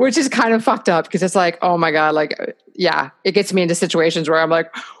 Which is kind of fucked up, because it's like, oh my God, like, yeah, it gets me into situations where I'm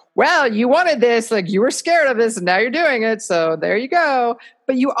like, well, you wanted this, like you were scared of this and now you're doing it. So there you go.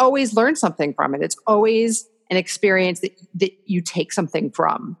 But you always learn something from it. It's always an experience that you take something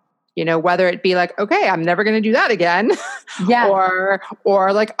from, whether it be like, okay, I'm never going to do that again. Yeah.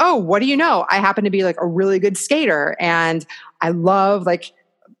 or like, oh, what do you know? I happen to be like a really good skater and I love like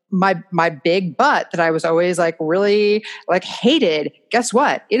my big butt that I was always like really like hated. Guess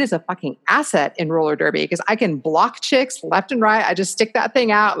what? It is a fucking asset in roller derby, because I can block chicks left and right. I just stick that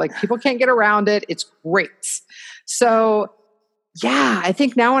thing out. Like, people can't get around it. It's great. So yeah, I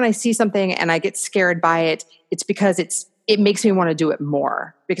think now when I see something and I get scared by it, it's because it makes me want to do it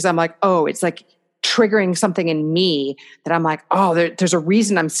more, because I'm like, oh, it's like triggering something in me that I'm like, oh, there's a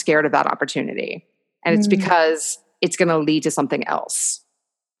reason I'm scared of that opportunity. And it's because it's going to lead to something else.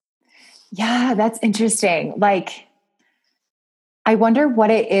 Yeah, that's interesting. Like, I wonder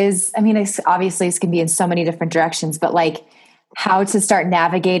what it is. I mean, obviously it's going to be in so many different directions, but like how to start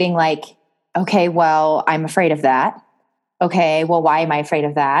navigating like, okay, well, I'm afraid of that. Okay, well, why am I afraid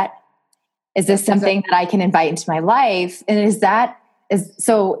of that? Is this something that I can invite into my life? And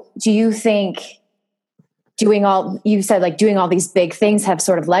so do you think you said like doing all these big things have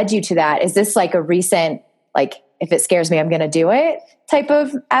sort of led you to that. Is this like a recent, like, if it scares me, I'm going to do it type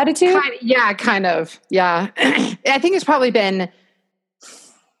of attitude? Kind of. Yeah. I think it's probably been,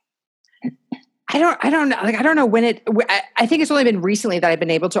 I don't know. Like, I don't know when I think it's only been recently that I've been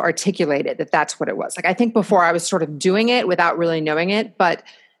able to articulate it, that's what it was. Like, I think before I was sort of doing it without really knowing it, but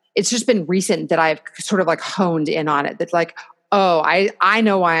it's just been recent that I've sort of like honed in on it. That's like, oh, I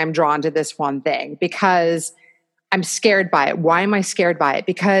know why I'm drawn to this one thing, because I'm scared by it. Why am I scared by it?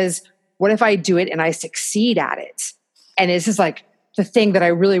 Because what if I do it and I succeed at it? And this is like the thing that I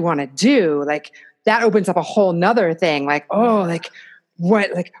really want to do. Like, that opens up a whole nother thing. Like, oh, like,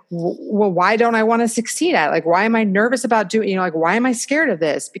 what, like, well, why don't I want to succeed at it? Like, why am I nervous about doing, like, why am I scared of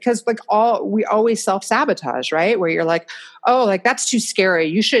this? Because like we always self-sabotage, right? Where you're like, oh, like, that's too scary.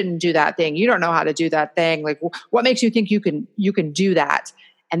 You shouldn't do that thing. You don't know how to do that thing. Like, what makes you think you can do that?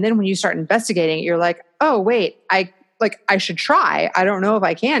 And then when you start investigating it, you're like, oh, wait, I should try. I don't know if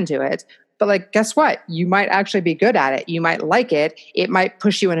I can do it. But like, guess what? You might actually be good at it. You might like it. It might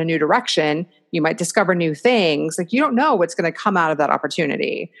push you in a new direction. You might discover new things. Like, you don't know what's going to come out of that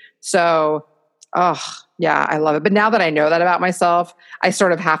opportunity. So, oh, yeah, I love it. But now that I know that about myself, I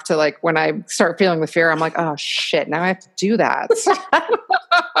sort of have to, like, when I start feeling the fear, I'm like, oh shit, now I have to do that.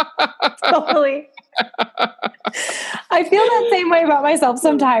 Totally. I feel that same way about myself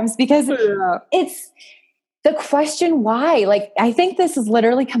sometimes, because it's the question why. Like, I think this has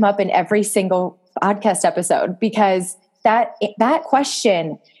literally come up in every single podcast episode, because that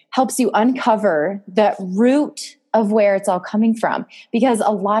question helps you uncover the root of where it's all coming from. Because a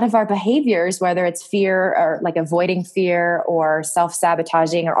lot of our behaviors, whether it's fear or like avoiding fear or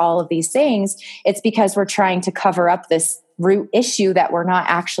self-sabotaging or all of these things, it's because we're trying to cover up this root issue that we're not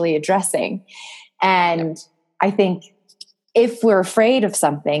actually addressing. And I think if we're afraid of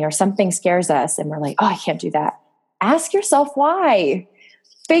something or something scares us and we're like, oh, I can't do that, ask yourself why.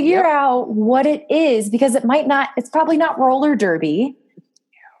 Figure out what it is, because it's probably not roller derby.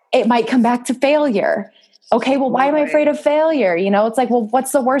 It might come back to failure. Okay, well, why am I afraid of failure? It's like, well,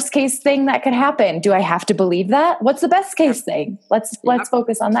 what's the worst case thing that could happen? Do I have to believe that? What's the best case thing? Let's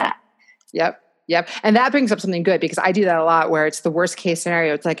focus on that. Yep. And that brings up something good, because I do that a lot, where it's the worst case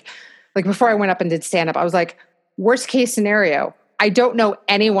scenario. It's like before I went up and did stand up, I was like, worst case scenario, I don't know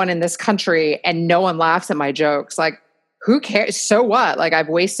anyone in this country and no one laughs at my jokes. Like, who cares? So what? Like, I've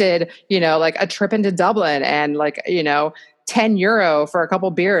wasted, like a trip into Dublin and like, €10 for a couple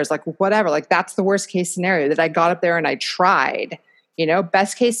beers, like whatever. Like, that's the worst case scenario, that I got up there and I tried.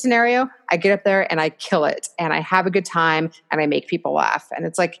 Best case scenario, I get up there and I kill it and I have a good time and I make people laugh. And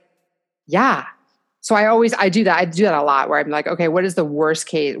it's like, yeah. So I do that. I do that a lot, where I'm like, okay, what is the worst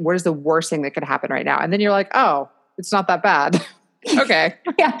case? What is the worst thing that could happen right now? And then you're like, oh, it's not that bad. Okay.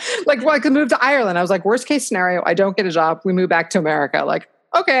 Yeah. Like, well, I could move to Ireland. I was like, worst case scenario, I don't get a job. We move back to America. Like,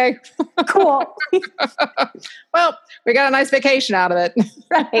 okay. Cool. Well, we got a nice vacation out of it.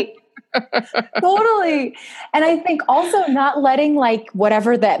 Right. Totally. And I think also not letting, like,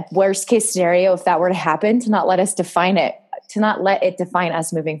 whatever that worst case scenario, if that were to happen, to not let us define it, to not let it define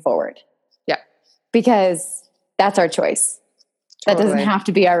us moving forward. Yeah. Because that's our choice. That doesn't have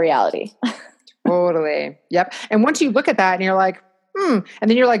to be our reality. Totally. Yep. And once you look at that and you're like, and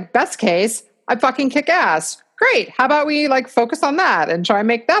then you're like, best case, I fucking kick ass. Great. How about we like focus on that and try and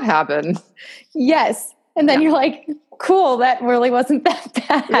make that happen? Yes. And then you're like, cool, that really wasn't that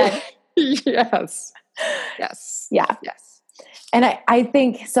bad. Yes. Yeah. Yes. And I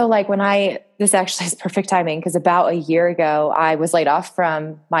think, so like this actually is perfect timing, because about a year ago, I was laid off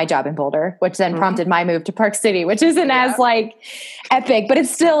from my job in Boulder, which then prompted my move to Park City, which isn't as like epic, but it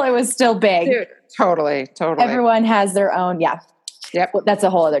was still big. Dude, totally. Everyone has their own. Yeah. Yep. Well, that's a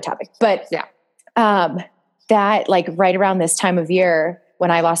whole other topic, but that like right around this time of year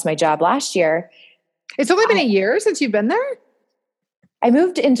when I lost my job last year. It's only been a year since you've been there? I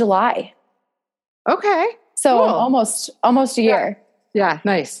moved in July. Okay. So cool. almost a year. Yeah.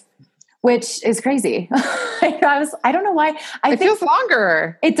 Nice. Which is crazy. I don't know why. It feels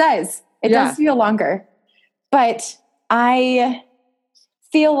longer. It does. It does feel longer. But I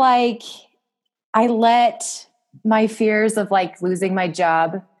feel like I let my fears of like losing my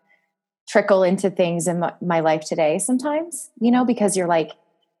job trickle into things in my life today sometimes, because you're like,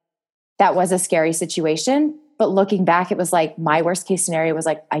 that was a scary situation. But looking back, it was like my worst case scenario was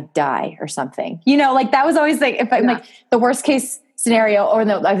like, I die or something, like that was always like, if I'm like the worst case scenario, or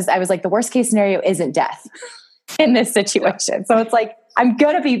no, I was like, the worst case scenario isn't death in this situation. So it's like, I'm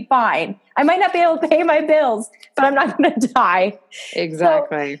going to be fine. I might not be able to pay my bills, but I'm not going to die.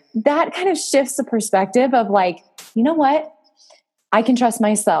 Exactly. So that kind of shifts the perspective of like, you know what? I can trust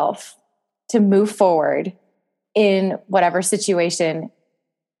myself to move forward in whatever situation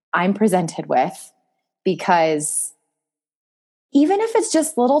I'm presented with, because even if it's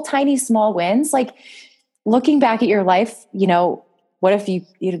just little tiny small wins, like looking back at your life, what if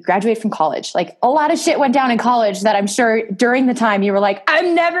you graduate from college? Like a lot of shit went down in college that I'm sure during the time you were like,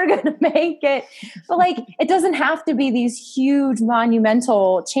 I'm never going to make it. But like, it doesn't have to be these huge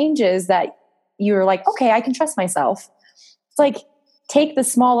monumental changes that you're like, okay, I can trust myself. It's like, take the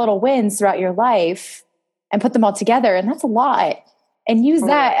small little wins throughout your life and put them all together. And that's a lot. And use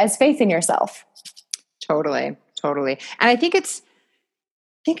that as faith in yourself. Totally. And I think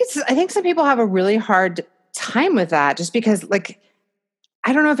some people have a really hard time with that, just because like,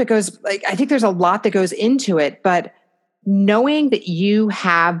 I don't know if it goes like, I think there's a lot that goes into it, but knowing that you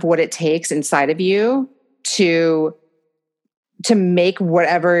have what it takes inside of you to make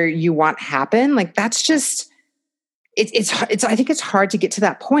whatever you want happen, like that's just, it's I think it's hard to get to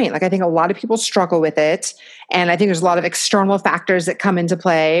that point. Like I think a lot of people struggle with it. And I think there's a lot of external factors that come into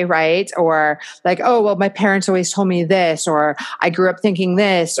play, right? Or like, oh, well, my parents always told me this, or I grew up thinking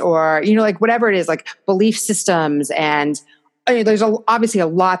this, or, like whatever it is, like belief systems. And there's obviously a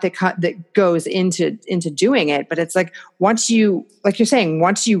lot that goes into doing it. But it's like, once you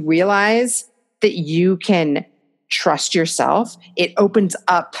realize that you can trust yourself, it opens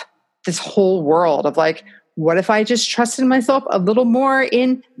up this whole world of like, what if I just trusted myself a little more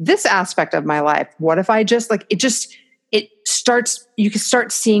in this aspect of my life? What if I just like, you can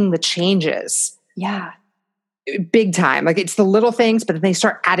start seeing the changes. Yeah. Big time. Like it's the little things, but then they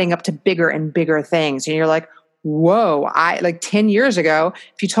start adding up to bigger and bigger things. And you're like, whoa, I like 10 years ago,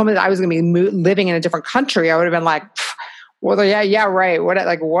 if you told me that I was going to be living in a different country, I would have been like, well, yeah, right.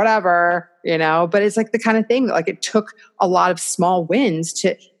 Whatever, but it's like the kind of thing that like it took a lot of small wins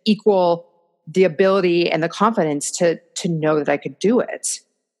to equal the ability and the confidence to know that I could do it.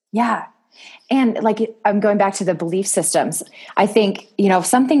 Yeah. And like, I'm going back to the belief systems. I think, if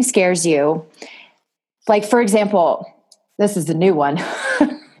something scares you, like, for example, this is the new one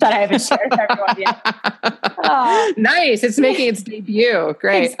that I haven't shared with everyone yet. Nice. It's making its debut.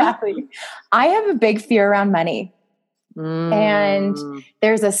 Great. Exactly. I have a big fear around money. And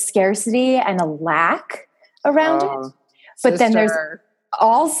there's a scarcity and a lack around it. But then there's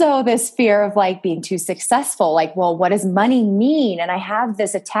also this fear of like being too successful. Like, well, what does money mean? And I have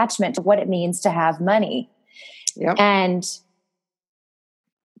this attachment to what it means to have money. Yep. And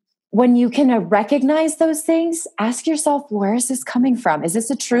when you can recognize those things, ask yourself, where is this coming from? Is this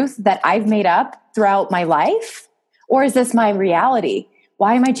a truth that I've made up throughout my life? Or is this my reality?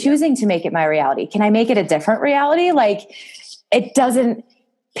 Why am I choosing to make it my reality? Can I make it a different reality? Like, it doesn't,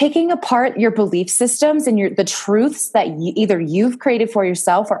 picking apart your belief systems and the truths that either you've created for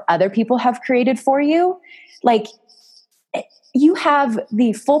yourself or other people have created for you, like, you have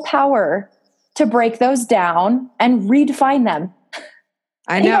the full power to break those down and redefine them.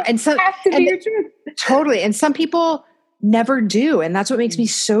 I know. And some have to be your truth. Totally. And some people never do. And that's what makes me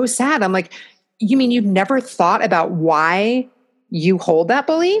so sad. I'm like, you mean you've never thought about why you hold that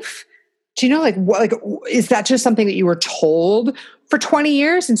belief? Do you know, is that just something that you were told for 20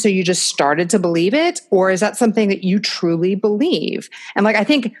 years? And so you just started to believe it? Or is that something that you truly believe? And like, I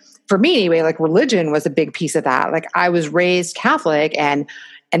think for me anyway, like religion was a big piece of that. Like I was raised Catholic, and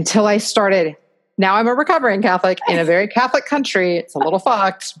until I started, now I'm a recovering Catholic in a very Catholic country. It's a little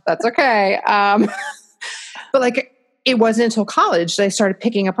fucked. That's okay. But like, it wasn't until college that I started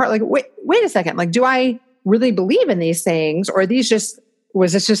picking apart, like, wait a second. Like, do I really believe in these things? Or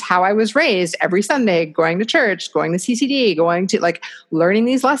was this just how I was raised every Sunday, going to church, going to CCD, going to like learning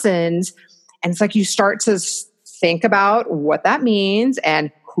these lessons? And it's like, you start to think about what that means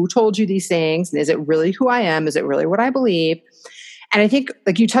and who told you these things. And is it really who I am? Is it really what I believe? And I think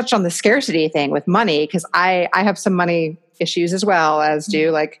like you touched on the scarcity thing with money, because I have some money issues as well, as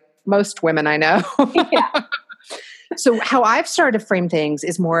do like most women I know. Yeah. So how I've started to frame things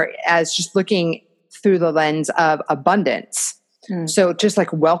is more as just looking through the lens of abundance. So just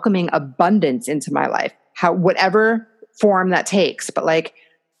like welcoming abundance into my life, whatever form that takes, but like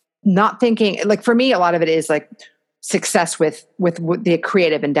not thinking, like for me, a lot of it is like success with the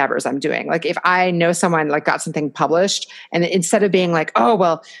creative endeavors I'm doing. Like if I know someone like got something published, and instead of being like, oh,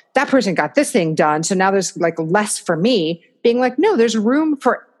 well, that person got this thing done, so now there's like less for me, being like, no, there's room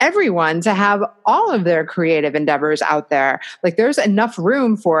for everyone to have all of their creative endeavors out there. Like there's enough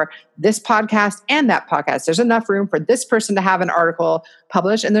room for this podcast and that podcast. There's enough room for this person to have an article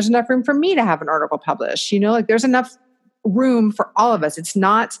published, and there's enough room for me to have an article published. Like there's enough room for all of us. It's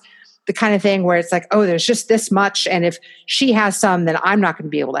not the kind of thing where it's like, oh, there's just this much, and if she has some, then I'm not going to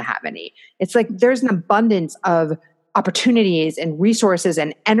be able to have any. It's like there's an abundance of opportunities and resources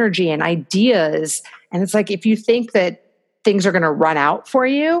and energy and ideas And it's like, if you think that things are going to run out for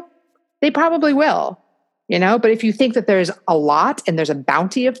you, they probably will, but if you think that there's a lot and there's a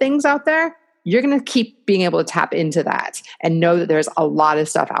bounty of things out there, you're going to keep being able to tap into that and know that there's a lot of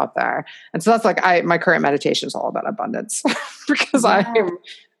stuff out there. And so that's like my current meditation is all about abundance because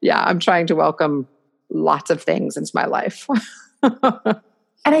I'm trying to welcome lots of things into my life.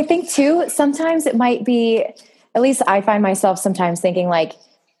 And I think too, sometimes it might be, at least I find myself sometimes thinking like,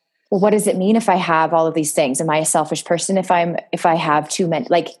 well, what does it mean if I have all of these things? Am I a selfish person if I have too many,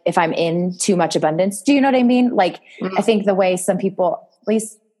 like if I'm in too much abundance? Do you know what I mean? Like, I think the way some people, at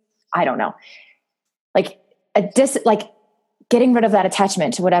least, I don't know, like getting rid of that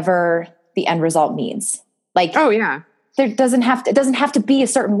attachment to whatever the end result means. Like, oh yeah. It doesn't have to be a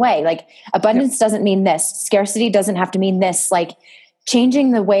certain way. Like abundance doesn't mean this. Scarcity doesn't have to mean this. Like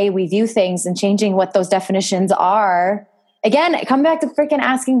changing the way we view things and changing what those definitions are. Again, come back to freaking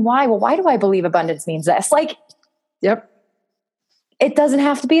asking why. Well, why do I believe abundance means this? Like, yep. It doesn't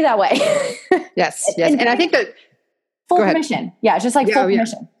have to be that way. Yes. And I think that full permission. Yeah. Just like full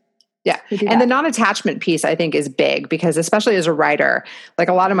permission. Yeah. And the non-attachment piece I think is big because especially as a writer, like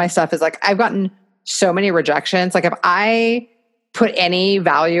a lot of my stuff is like, I've gotten so many rejections. Like if I put any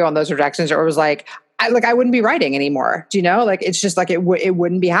value on those rejections or it was like, I wouldn't be writing anymore. Do you know? Like, it's just like, it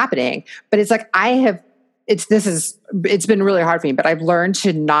wouldn't be happening, but it's like, it's been really hard for me, but I've learned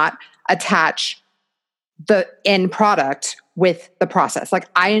to not attach the end product with the process. Like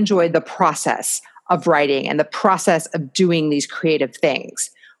I enjoyed the process of writing and the process of doing these creative things.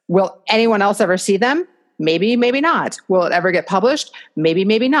 Will anyone else ever see them? Maybe, maybe not. Will it ever get published? Maybe,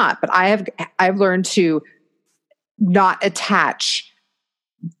 maybe not. But I've learned to not attach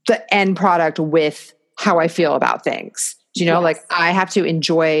the end product with how I feel about things. Do you know, like I have to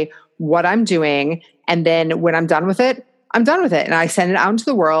enjoy what I'm doing. And then when I'm done with it, I'm done with it. And I send it out into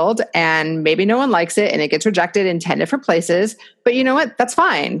the world and maybe no one likes it and it gets rejected in 10 different places. But you know what? That's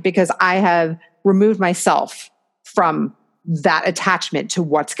fine because I have removed myself from that attachment to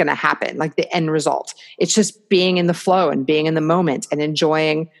what's going to happen, like the end result. It's just being in the flow and being in the moment and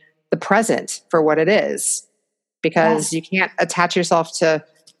enjoying the present for what it is. Because you can't attach yourself to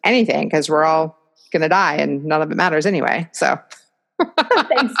anything because we're all going to die and none of it matters anyway. So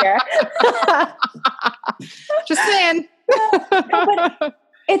thanks, Sarah. Just saying. But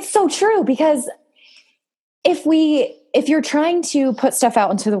it's so true because if you're trying to put stuff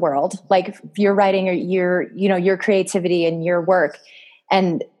out into the world, like if you're writing or your creativity and your work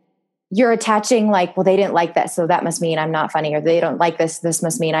and you're attaching like, well, they didn't like this, so that must mean I'm not funny, or they don't like this, this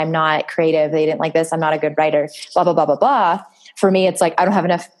must mean I'm not creative. They didn't like this, I'm not a good writer, blah, blah, blah, blah, blah. For me, it's like, I don't have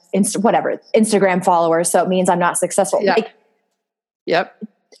enough Instagram followers, so it means I'm not successful. Yeah. Like, yep.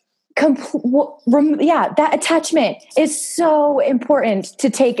 That attachment is so important to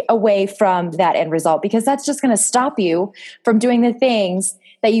take away from that end result because that's just going to stop you from doing the things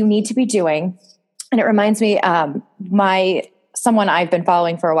that you need to be doing. And it reminds me, someone I've been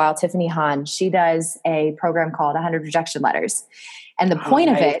following for a while, Tiffany Hahn, she does a program called 100 Rejection Letters. And the point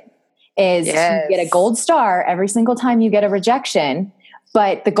of it is to get a gold star every single time you get a rejection.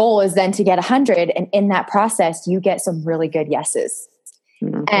 But the goal is then to get 100. And in that process, you get some really good yeses.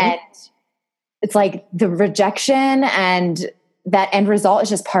 Mm-hmm. And it's like the rejection and that end result is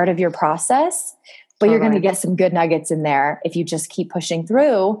just part of your process. But you're going to get some good nuggets in there if you just keep pushing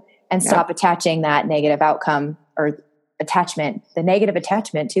through and stop attaching that negative outcome or attachment, the negative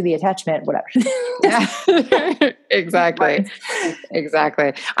attachment to the attachment, whatever. Exactly.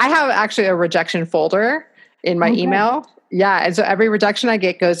 I have actually a rejection folder in my email. Yeah. And so every rejection I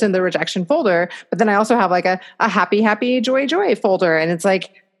get goes in the rejection folder, but then I also have like a happy, joy folder. And it's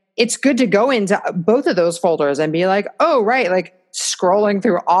like, it's good to go into both of those folders and be like, oh, right. Like scrolling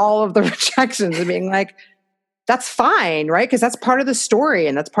through all of the rejections and being like, that's fine. Right. Cause that's part of the story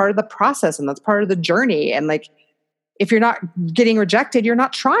and that's part of the process and that's part of the journey. And like, if you're not getting rejected, you're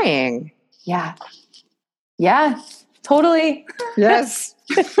not trying. Yeah. Yeah, totally. Yes.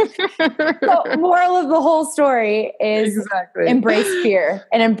 So moral of the whole story is embrace fear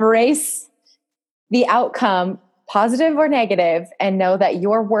and embrace the outcome, positive or negative, and know that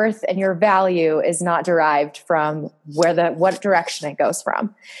your worth and your value is not derived from what direction it goes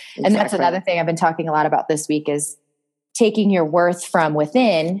from. Exactly. And that's another thing I've been talking a lot about this week is taking your worth from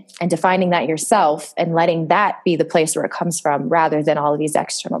within and defining that yourself and letting that be the place where it comes from rather than all of these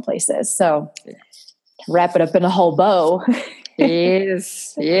external places. So wrap it up in a whole bow.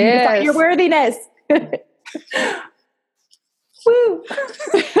 Yes. Define your worthiness. Woo.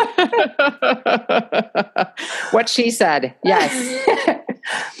 What she said. Yes.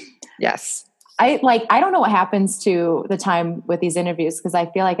 Yes. I don't know what happens to the time with these interviews because I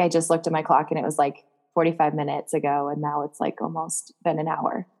feel like I just looked at my clock and it was like 45 minutes ago, and now it's like almost been an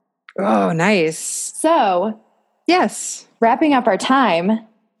hour. Oh, nice. So, yes. Wrapping up our time,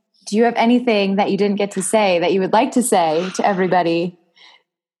 do you have anything that you didn't get to say that you would like to say to everybody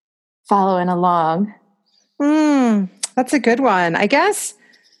following along? That's a good one. I guess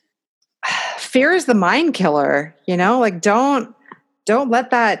fear is the mind killer, like don't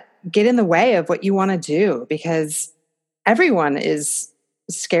let that get in the way of what you want to do, because everyone is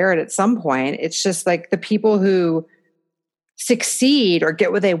scared at some point. It's just like the people who succeed or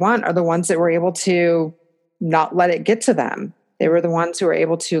get what they want are the ones that were able to not let it get to them. They were the ones who were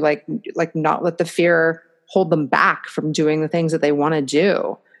able to like not let the fear hold them back from doing the things that they want to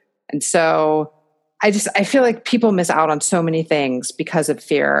do. And so I feel like people miss out on so many things because of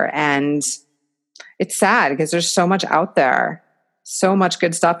fear. And it's sad because there's so much out there, so much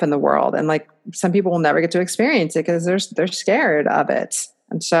good stuff in the world. And like some people will never get to experience it because they're scared of it.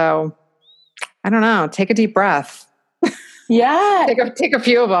 And so I don't know, take a deep breath. Yeah. take a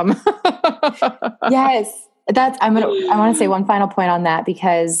few of them. Yes. I want to say one final point on that,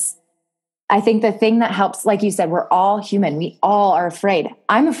 because I think the thing that helps, like you said, we're all human. We all are afraid.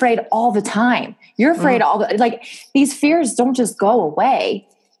 I'm afraid all the time. You're afraid these fears don't just go away.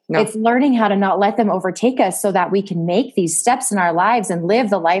 No. It's learning how to not let them overtake us so that we can make these steps in our lives and live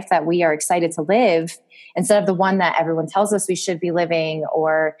the life that we are excited to live instead of the one that everyone tells us we should be living.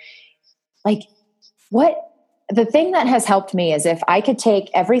 Or the thing that has helped me is if I could take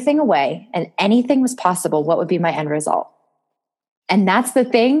everything away and anything was possible, what would be my end result? And that's the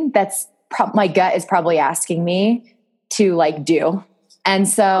thing that's my gut is probably asking me to do. And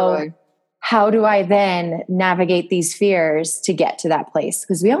so how do I then navigate these fears to get to that place?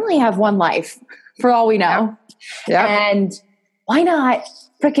 Because we only have one life for all we know. Yep. And why not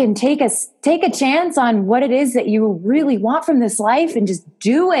freaking take a chance on what it is that you really want from this life and just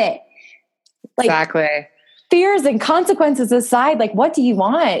do it? Exactly. Fears and consequences aside, what do you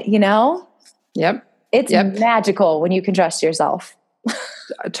want, Yep. It's magical when you can trust yourself.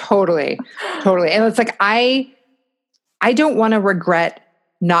 Totally. And it's like, I don't want to regret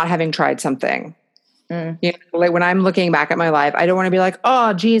not having tried something. Like when I'm looking back at my life, I don't want to be like,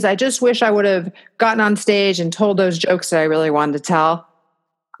 oh, geez, I just wish I would have gotten on stage and told those jokes that I really wanted to tell.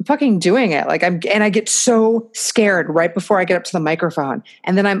 I'm fucking doing it. And I get so scared right before I get up to the microphone.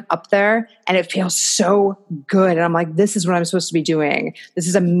 And then I'm up there and it feels so good. And I'm like, this is what I'm supposed to be doing. This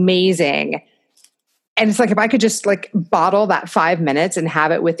is amazing. And it's like, if I could just bottle that 5 minutes and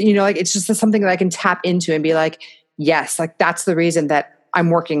have it with, it's just something that I can tap into and be like, yes, that's the reason that I'm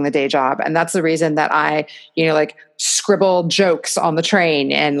working the day job. And that's the reason that I, scribble jokes on the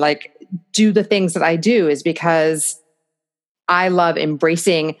train and do the things that I do, is because I love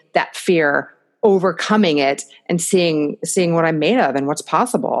embracing that fear, overcoming it, and seeing what I'm made of and what's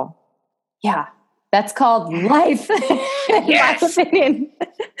possible. Yeah. That's called life, in my opinion.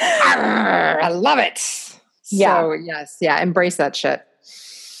 I love it. Yeah. So, yes. Yeah. Embrace that shit.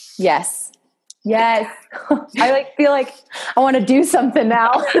 Yes. I feel like I want to do something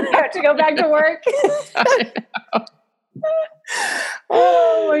now. I have to go back to work.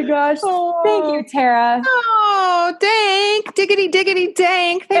 Oh my gosh. Thank you, Tara. Oh, dank. Diggity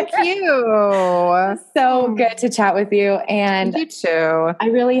dank. Thank you. So good to chat with you. And you too. I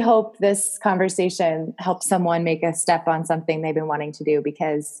really hope this conversation helps someone make a step on something they've been wanting to do,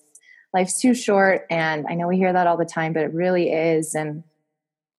 because life's too short. And I know we hear that all the time, but it really is. And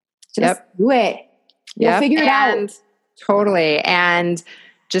just do it. You'll figure it out. Totally. And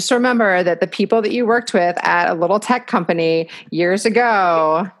just remember that the people that you worked with at a little tech company years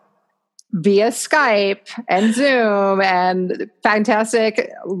ago via Skype and Zoom and fantastic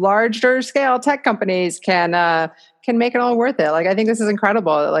larger scale tech companies can make it all worth it. I think this is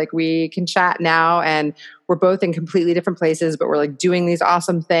incredible. We can chat now and we're both in completely different places, but we're doing these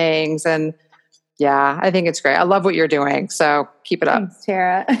awesome things. And yeah, I think it's great. I love what you're doing. So keep it up. Thanks,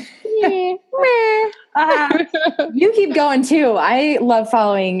 Tara. You keep going too. I love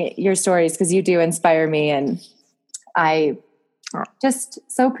following your stories because you do inspire me, and I just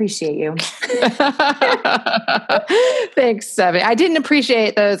so appreciate you. Thanks, Sevi. I didn't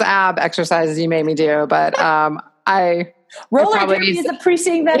appreciate those ab exercises you made me do, but roller derby is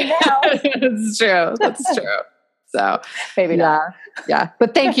appreciating that now. That's true. So maybe not. Yeah.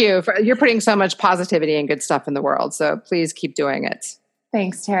 But thank you you're putting so much positivity and good stuff in the world. So please keep doing it.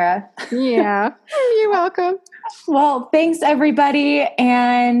 Thanks, Tara. Yeah. You're welcome. Well, thanks everybody.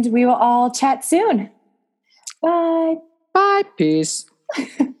 And we will all chat soon. Bye. Bye. Peace.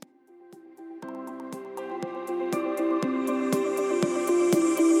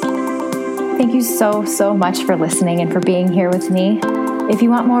 Thank you so much for listening and for being here with me. If you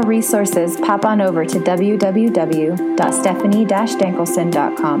want more resources, pop on over to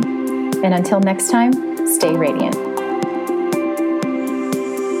www.stephanie-dankelson.com. And until next time, stay radiant.